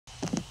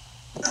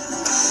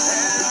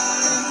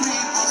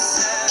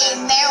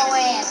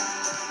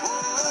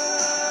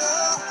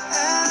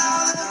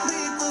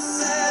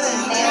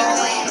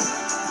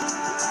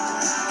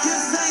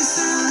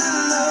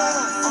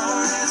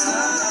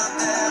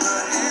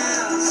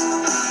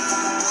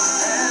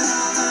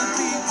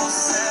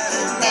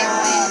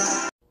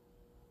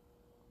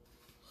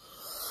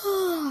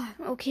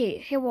Okay,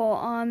 hey, well,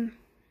 I'm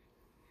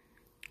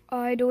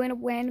doing a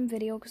random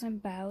video because I'm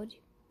bored,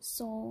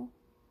 so,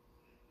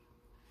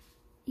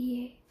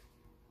 yeah.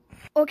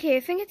 Okay, I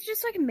think it's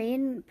just like me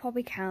and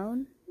probably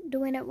Count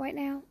doing it right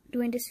now,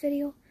 doing this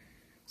video.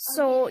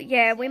 So,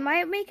 yeah, we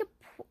might make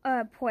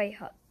a play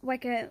hut,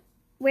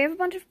 we have a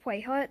bunch of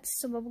play huts,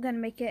 so we're gonna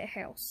make it a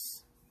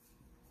house.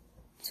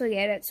 So,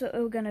 yeah, that's what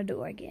we're gonna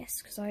do, I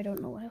guess, because I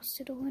don't know what else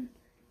to do, and,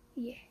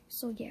 yeah,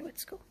 so, yeah,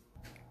 let's go.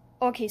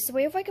 Okay, so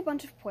we have like a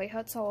bunch of play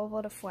huts all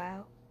over the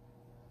flower.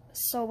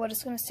 So we're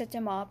just gonna set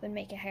them up and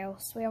make a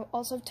house. We have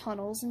also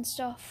tunnels and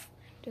stuff.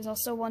 There's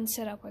also one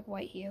set up like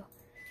right here.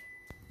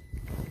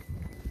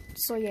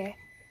 So yeah.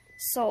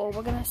 So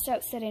we're gonna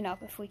start setting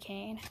up if we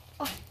can.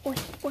 Oh, oi,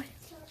 oi,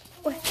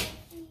 oi,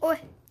 oi,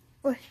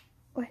 oi,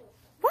 oi.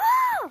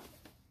 Wow!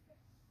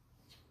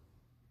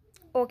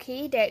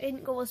 Okay, that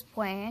didn't go as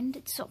planned.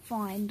 It's so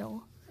fine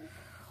though.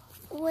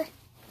 Oi.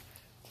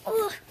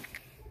 Oh.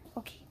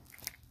 Okay.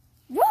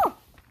 Whoa!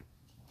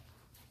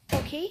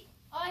 Okay.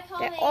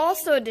 That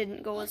also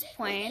didn't go as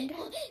planned.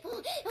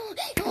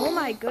 Oh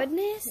my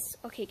goodness.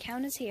 Okay,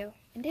 Count is here.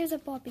 And there's a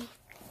Bobby.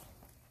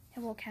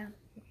 Hello, Count.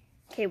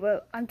 Okay,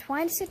 well, I'm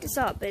trying to set this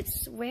up, but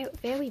it's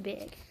very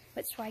big.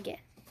 Let's try again.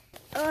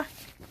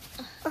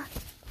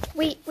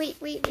 Wait.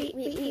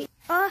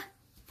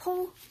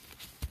 Pull.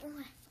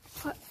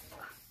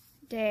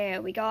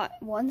 There, we got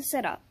one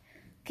set up.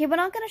 Okay, we're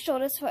not going to show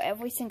this for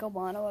every single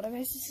one, or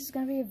otherwise this is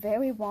going to be a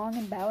very long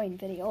and boring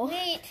video.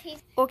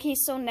 Okay,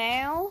 so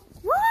now...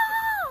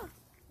 Whoa!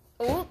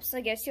 Oops,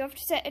 I guess you have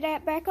to set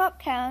that back up,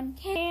 Count.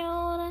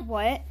 Count.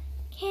 What?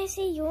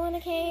 Cassie, you want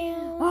to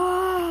count?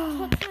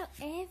 Oh. Took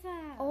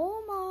forever.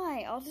 Oh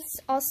my,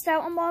 I'll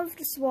start on one of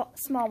the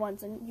small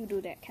ones and you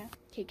do that, Count.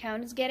 Okay,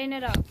 Count is getting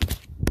it up.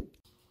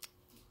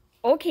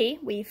 Okay,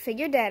 we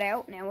figured that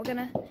out. Now we're going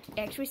to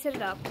actually set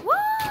it up.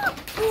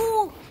 Whoa!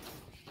 Ooh!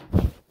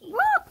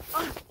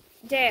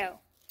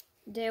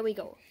 There we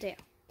go. There.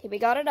 Okay, we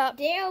got it up.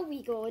 There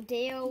we go.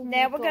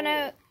 Now we're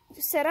gonna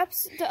set up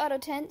the other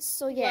tents.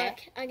 So yeah. Look,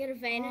 I'm gonna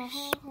vanish.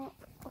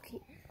 Okay.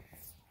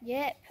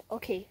 Yep.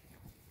 Okay.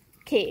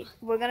 Okay,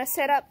 we're gonna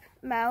set up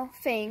my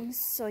things.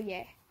 So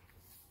yeah.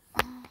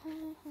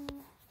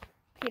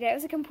 Okay, that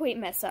was a complete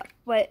mess up.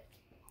 But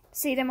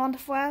see them on the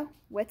floor?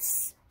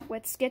 Let's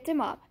get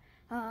them up.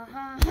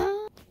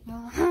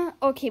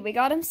 Okay, we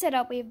got them set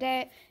up. We have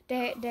that.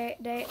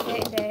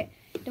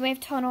 Then we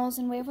have tunnels,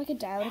 and we have like a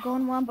dowel to go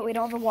in one, but we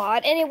don't have a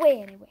wad.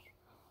 Anyway.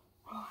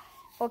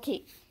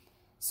 Okay,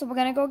 so we're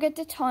gonna go get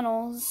the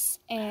tunnels,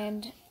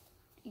 and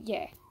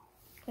yeah,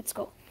 let's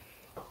go.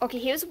 Okay,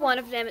 here's one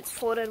of them. It's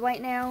folded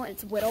right now.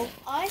 It's whittled.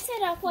 I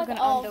set up like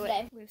all of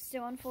them. We're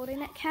still unfolding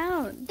that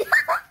Count.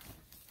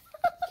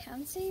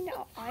 Count saying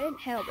no, I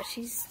didn't help, but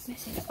she's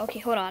missing it. Okay,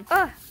 hold on.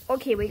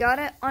 Okay, we got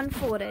it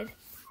unfolded.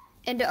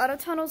 And the other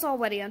tunnel's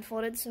already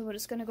unfolded, so we're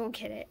just gonna go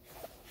get it.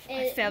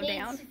 I fell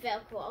down.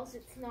 Velcro,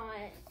 it's not.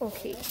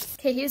 Okay.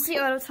 Okay, here's the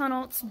other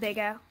tunnel. It's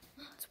bigger.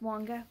 It's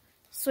longer.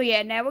 So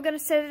yeah, now we're gonna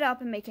set it up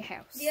and make a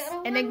house.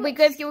 And then we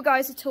give you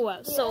guys a tour.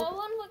 The other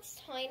one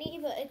looks tiny,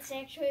 but it's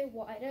actually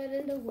wider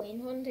than the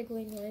green one. The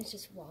green one is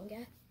just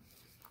longer.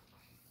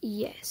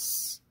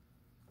 Yes.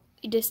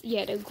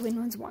 The green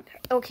one's longer.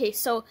 Okay,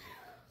 so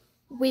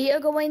we are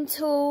going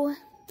to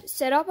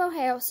set up our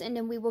house, and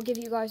then we will give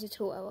you guys a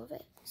tour of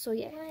it. So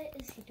yeah.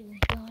 What is he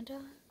doing?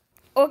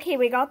 Okay,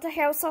 we got the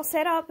house all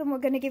set up, and we're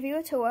gonna give you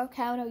a tour.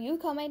 Count, are you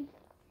coming?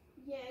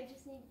 Yeah, I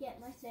just need to get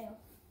myself.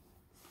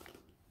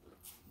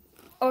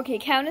 Okay,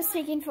 Count is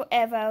taking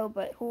forever,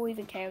 but who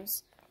even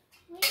cares?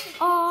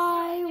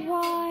 I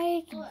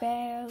like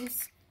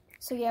bells.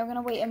 So yeah, we're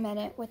gonna wait a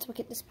minute. Let's look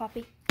at this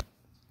puppy.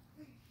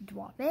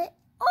 Drop it.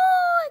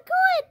 Oh,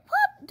 good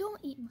pup! Don't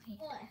eat my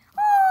hand.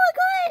 Oh,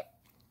 good.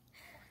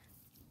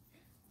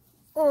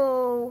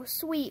 Oh,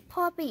 sweet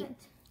puppy.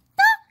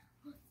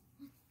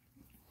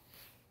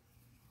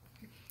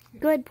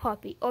 Good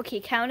puppy.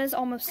 Okay, Count is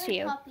almost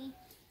here. Puppy.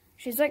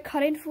 She's like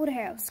cutting through the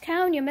house.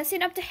 Count, you're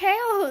messing up the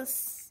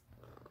house.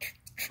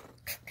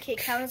 Okay,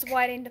 Count is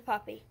whiting the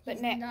puppy. But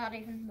He's not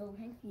even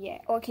moving. Yeah.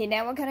 Okay,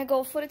 now we're gonna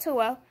go for the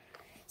tour.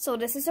 So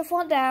this is the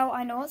front door.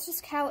 I know it's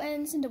just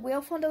curtains and the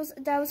real front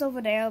door's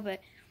over there,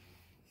 but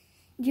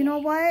you know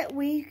what?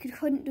 We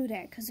couldn't do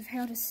that because of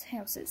how this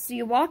house is. So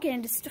you walk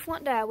in, this is the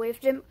front door. We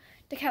have them.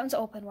 The curtains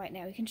are open right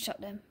now. You can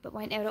shut them, but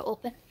right now they're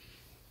open.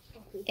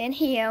 In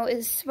here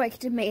is like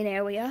the main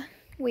area.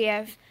 We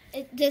have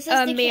this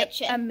is the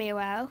kitchen. A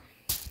mirror.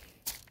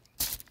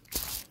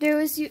 There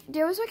was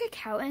like a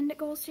curtain that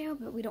goes down,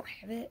 but we don't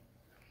have it.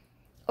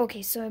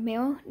 Okay, so a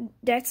mirror.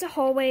 That's the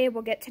hallway.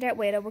 We'll get to that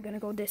later. We're gonna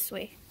go this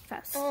way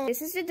first.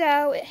 This is the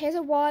door. It has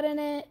a wad in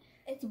it,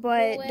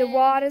 but the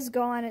wad is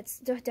gone.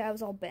 The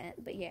door's all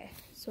bent. But yeah,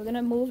 so we're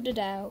gonna move the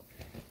door.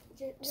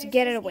 Just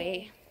get it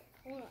away.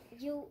 Hold on.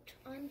 You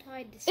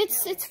untied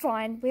this. It's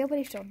fine. We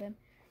already showed them.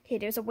 Okay,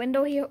 there's a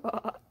window here.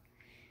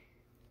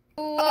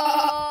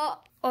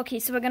 Okay,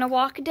 so we're gonna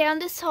walk down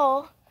this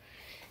hall.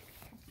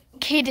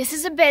 Okay, this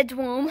is a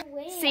bedroom.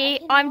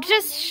 See, I'm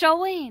just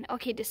showing.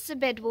 Okay, this is a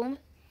bedroom.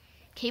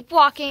 Keep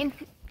walking.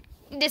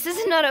 This is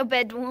another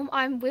bedroom.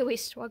 I'm really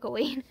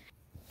struggling.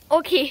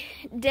 Okay,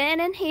 then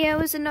in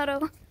here is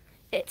another.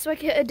 It's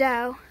like a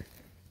dowel.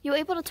 You're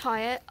able to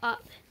tie it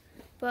up,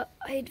 but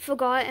I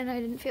forgot and I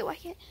didn't feel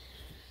like it.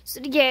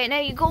 So yeah, now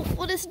you go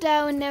for this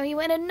dowel, and now you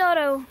went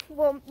another.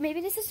 Well,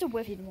 maybe this is the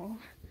living room,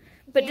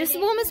 but this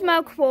room is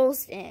now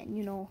closed in.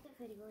 You know.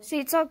 See,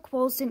 it's all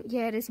closed in.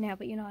 Yeah, it is now,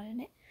 but you're not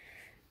in it.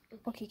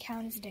 Okay,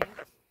 count is down.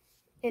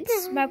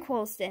 It's now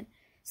closed in.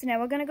 So now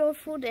we're gonna go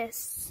through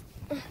this.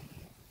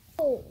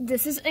 Oh,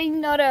 this is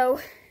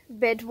another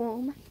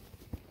bedroom.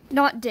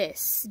 Not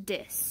this.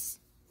 This.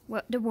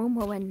 Well, the room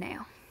we're in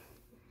now.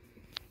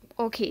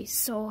 Okay,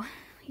 so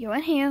you're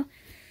in here.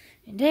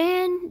 And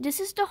then this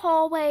is the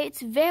hallway.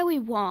 It's very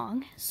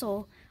long.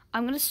 So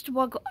I'm gonna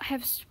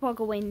have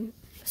struggling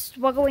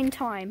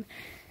time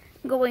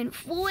going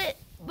through it,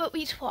 but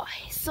we try.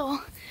 So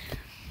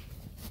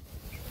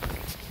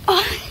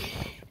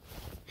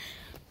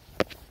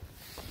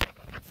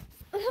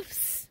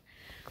oops.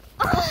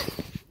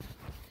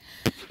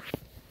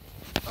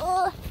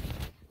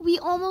 We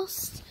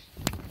almost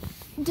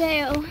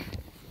there.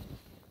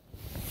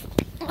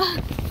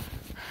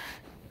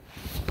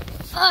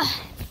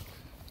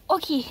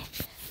 Okay,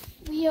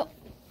 we are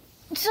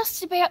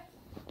just about.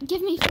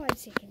 Give me 5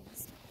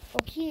 seconds.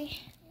 Okay.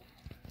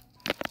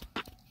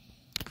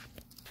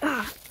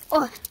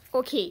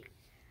 Okay.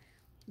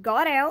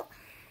 Got out.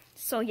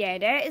 So yeah,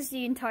 that is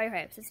the entire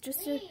house. It's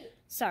just a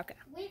sucker.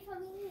 Wait for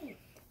me.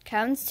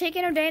 Calvin's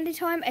taking her dandy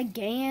time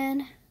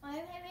again. I'm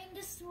having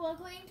the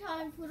struggling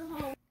time for the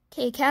hallway.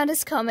 Okay, Count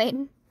is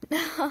coming.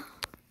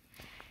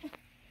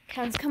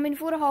 Count's coming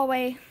for the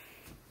hallway.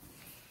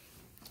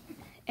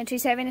 And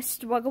she's having a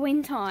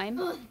struggling time.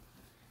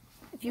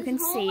 If you can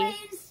see. The hallway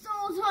is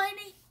so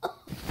tiny.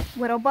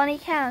 Little bunny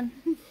Count.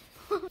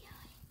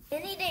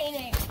 Any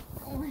day now.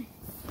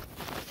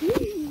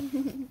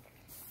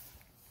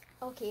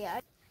 Okay,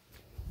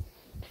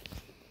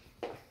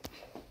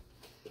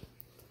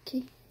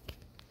 Okay.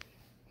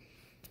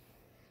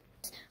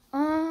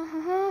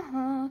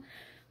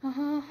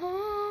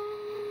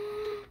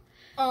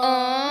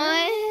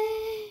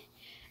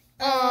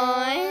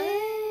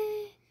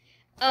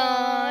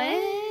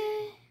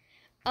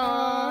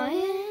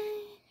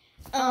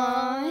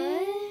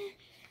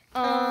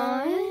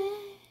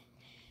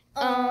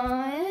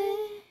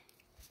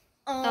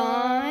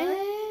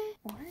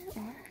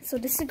 So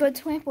this is a good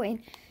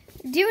trampoline.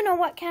 Do you know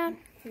what, Count?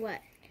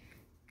 What?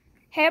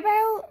 How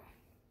about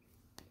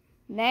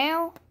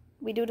now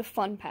we do the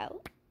fun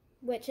part?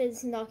 Which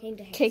is knocking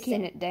down.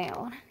 Kicking it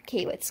down.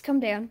 Okay, let's come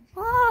down.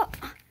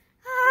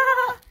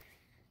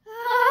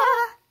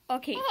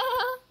 Okay. No!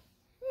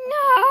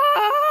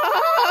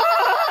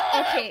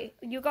 Okay,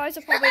 you guys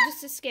are probably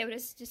just as scared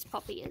as this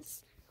puppy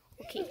is.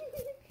 Okay.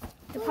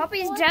 The puppy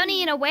is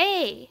drowning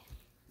away.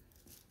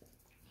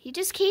 He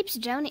just keeps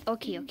drowning.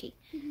 Okay, okay.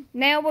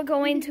 Now we're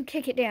going to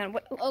kick it down.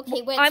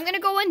 Okay, I'm going to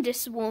go in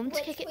this room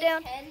to kick it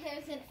down.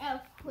 There's an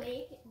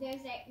earthquake.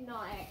 There's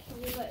not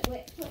actually,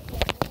 but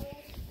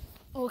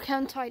Oh,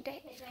 can't tie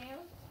that.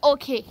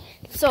 Okay,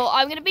 so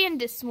I'm going to be in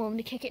this room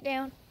to kick it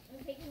down.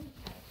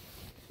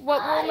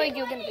 What room are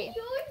you going to be in?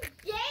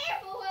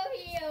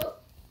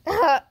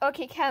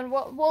 Okay, Ken,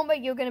 what room are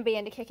you going to be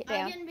in to kick it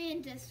down? I'm going to be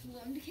in this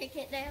room to kick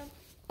it down.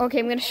 Okay,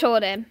 I'm going to show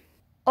them.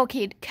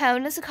 Okay,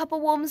 Ken is a couple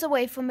rooms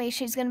away from me.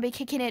 She's going to be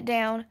kicking it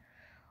down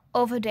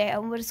over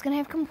there. We're just going to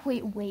have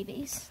complete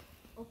wavies.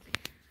 Okay.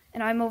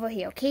 And I'm over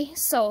here, okay?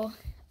 So,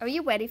 are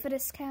you ready for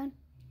this, Ken?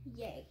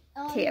 Yay.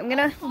 Okay, I'm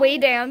going to lay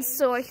down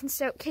so I can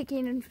start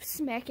kicking and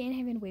smacking and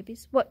having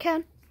wavies. What,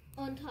 Ken?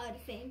 Untie the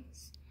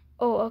things.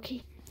 Oh,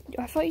 okay.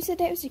 I thought you said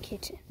that was the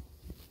kitchen.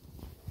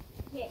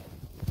 Yeah.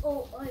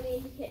 Oh, I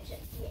mean the kitchen.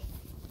 Yeah.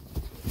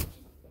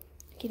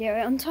 Okay, there I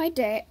untied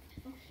that.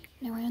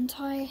 Now I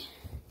untie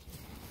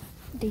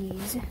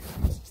these.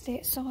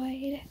 That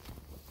side.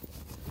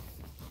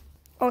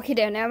 Okay,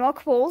 there. Now I'm all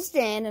closed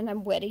in and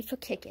I'm ready for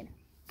kicking.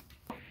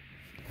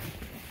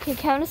 Okay,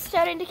 Count is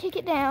starting to kick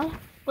it down.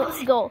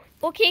 Let's go.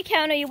 Okay,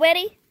 Count, are you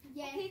ready?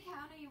 Yeah. Okay,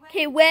 Count, are you ready?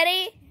 Okay,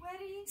 ready?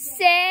 Ready.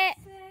 Set.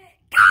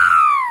 Go!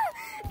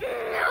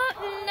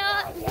 No.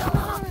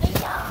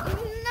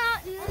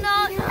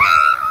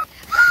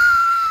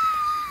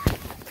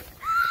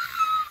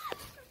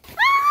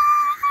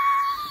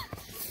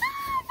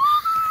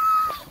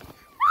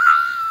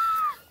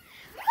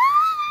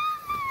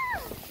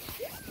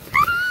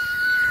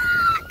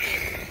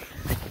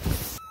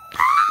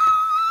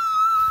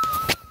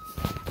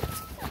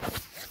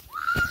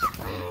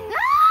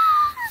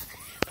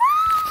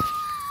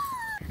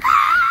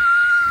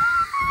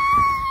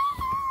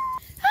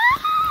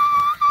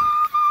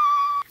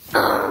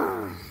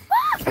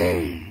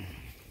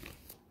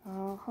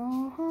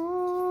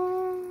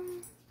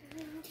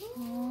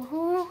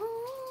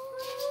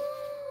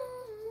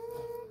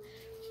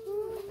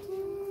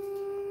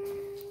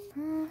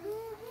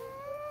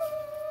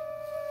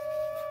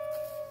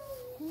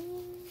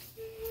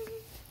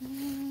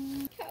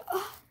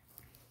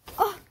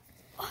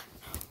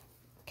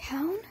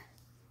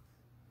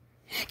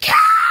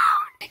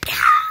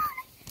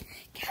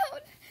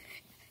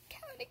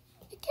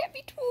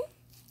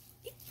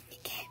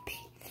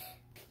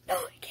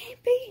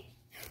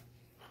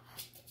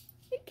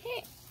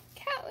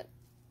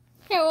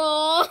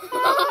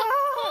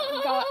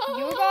 God,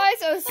 you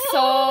guys are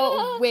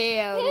so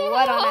weird.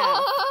 What on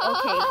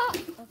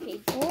earth? Okay.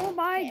 Oh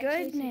my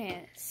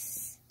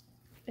goodness.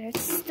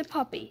 That's the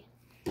puppy.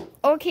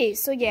 Okay,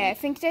 so yeah, I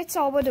think that's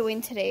all we're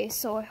doing today.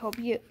 So I hope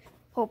you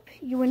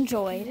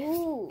enjoyed.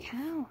 Ooh.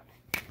 Count.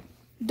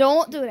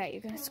 Don't do that.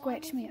 You're gonna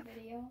scratch me up.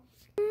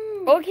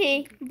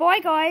 Okay, bye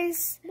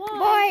guys. Bye.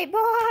 Bye. Bye. Bye.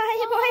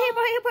 Bye. Bye.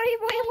 Bye. Bye.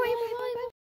 Bye. Bye. Bye.